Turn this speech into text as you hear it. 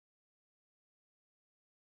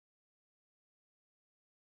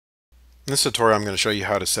In this tutorial, I'm going to show you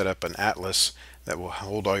how to set up an atlas that will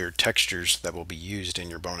hold all your textures that will be used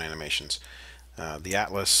in your bone animations. The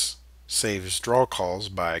atlas saves draw calls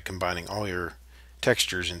by combining all your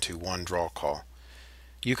textures into one draw call.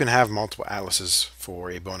 You can have multiple atlases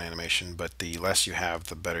for a bone animation, but the less you have,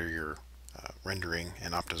 the better your rendering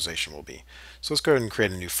and optimization will be. So let's go ahead and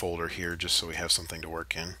create a new folder here just so we have something to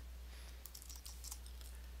work in.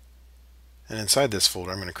 And inside this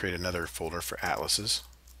folder, I'm going to create another folder for atlases.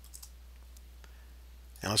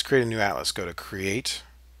 And let's create a new atlas. Go to Create,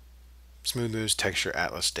 SmoothMoves Texture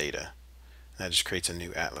Atlas Data. That just creates a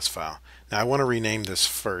new atlas file. Now I want to rename this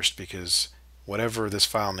first because whatever this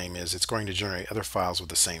file name is, it's going to generate other files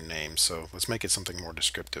with the same name. So let's make it something more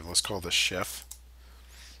descriptive. Let's call this Chef.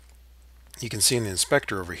 You can see in the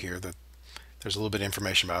inspector over here that there's a little bit of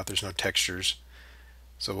information about it. There's no textures.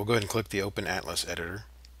 So we'll go ahead and click the Open Atlas Editor.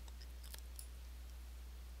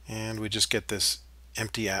 And we just get this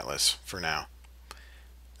empty atlas for now.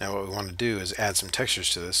 Now what we want to do is add some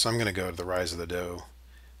textures to this. So I'm going to go to the Rise of the Doe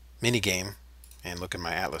minigame and look at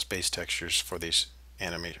my atlas base textures for these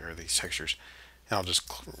these textures. And I'll just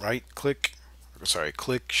click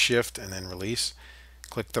shift and then release,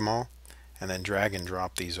 click them all, and then drag and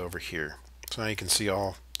drop these over here. So now you can see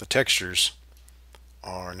all the textures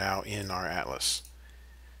are now in our atlas.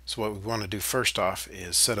 So what we want to do first off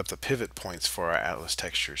is set up the pivot points for our atlas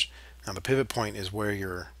textures. Now the pivot point is where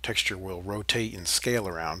your texture will rotate and scale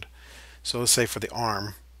around. So let's say for the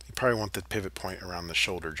arm, you probably want the pivot point around the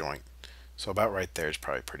shoulder joint. So about right there is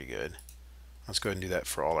probably pretty good. Let's go ahead and do that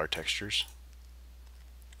for all our textures.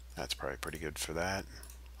 That's probably pretty good for that.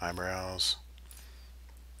 Eyebrows,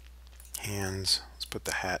 hands, let's put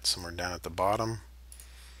the hat somewhere down at the bottom.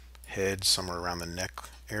 Head somewhere around the neck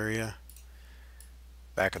area.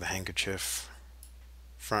 Back of the handkerchief,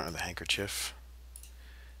 front of the handkerchief.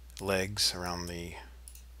 Legs around the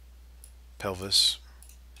pelvis,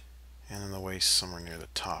 and then the waist somewhere near the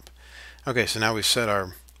top. Okay, so now we've set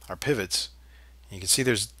our pivots. You can see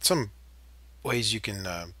there's some ways you can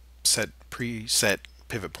set preset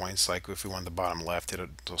pivot points, like if we want the bottom left,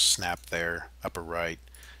 it'll snap there, upper right,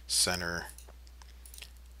 center,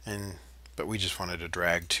 but we just wanted to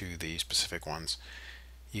drag to the specific ones.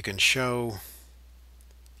 You can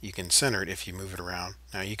center it if you move it around.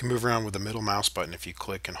 Now you can move around with the middle mouse button if you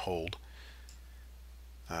click and hold.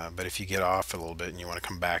 But if you get off a little bit and you want to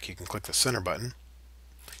come back, you can click the center button.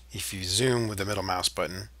 If you zoom with the middle mouse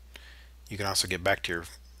button, you can also get back to your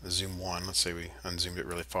zoom 1. Let's say we unzoomed it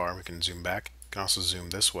really far. We can zoom back. You can also zoom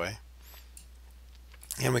this way.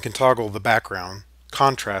 And we can toggle the background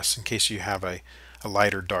contrast in case you have a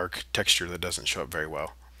light or dark texture that doesn't show up very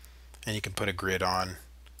well. And you can put a grid on,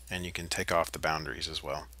 and you can take off the boundaries as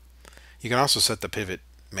well. You can also set the pivot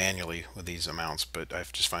manually with these amounts, but I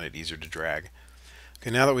just find it easier to drag.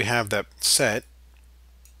 Okay, now that we have that set,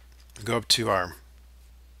 go up to our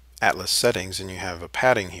atlas settings and you have a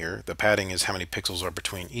padding here. The padding is how many pixels are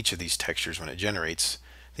between each of these textures when it generates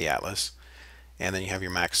the atlas. And then you have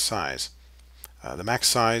your max size. The max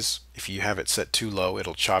size, if you have it set too low,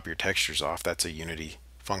 it'll chop your textures off. That's a Unity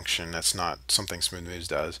function. That's not something SmoothMoves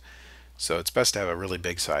does. So it's best to have a really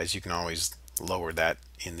big size. You can always lower that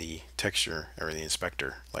in the texture or the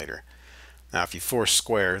inspector later. Now if you force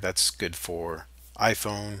square, that's good for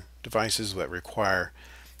iPhone devices that require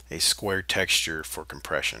a square texture for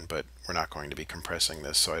compression, but we're not going to be compressing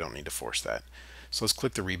this, so I don't need to force that. So let's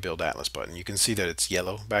click the Rebuild Atlas button. You can see that it's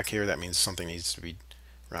yellow back here. That means something needs to be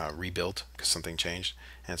rebuilt because something changed,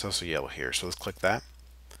 and it's also yellow here. So let's click that.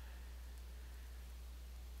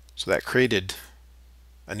 So that created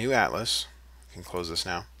a new atlas. We can close this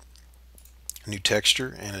now. A new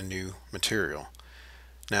texture and a new material.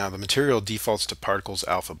 Now the material defaults to Particles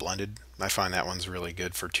Alpha Blended. I find that one's really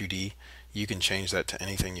good for 2D. You can change that to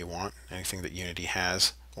anything you want, anything that Unity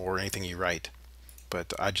has, or anything you write.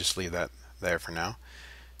 But I just leave that there for now.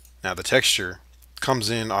 Now the texture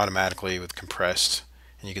comes in automatically with compressed,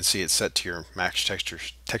 and you can see it's set to your max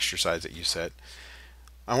texture size that you set.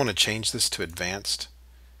 I want to change this to advanced,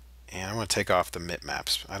 and I want to take off the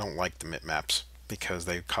bitmaps. I don't like the bitmaps because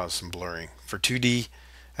they cause some blurring. For 2D,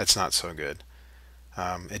 that's not so good.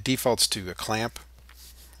 It defaults to a clamp,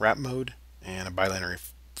 wrap mode, and a bilinear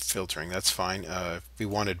filtering. That's fine. If we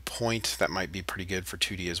wanted point, that might be pretty good for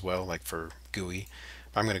 2D as well, like for GUI.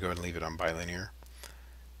 I'm going to go ahead and leave it on bilinear.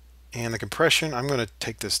 And the compression, I'm going to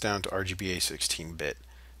take this down to RGBA 16-bit.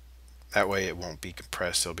 That way it won't be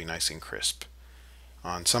compressed, it'll be nice and crisp.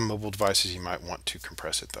 On some mobile devices you might want to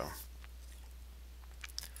compress it though.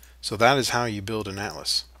 So that is how you build an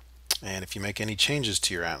atlas. And if you make any changes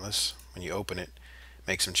to your atlas, when you open it,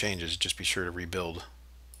 make some changes, just be sure to rebuild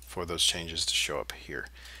for those changes to show up here.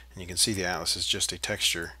 And you can see the atlas is just a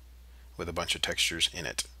texture with a bunch of textures in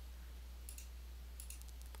it.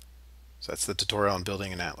 So that's the tutorial on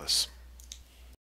building an atlas.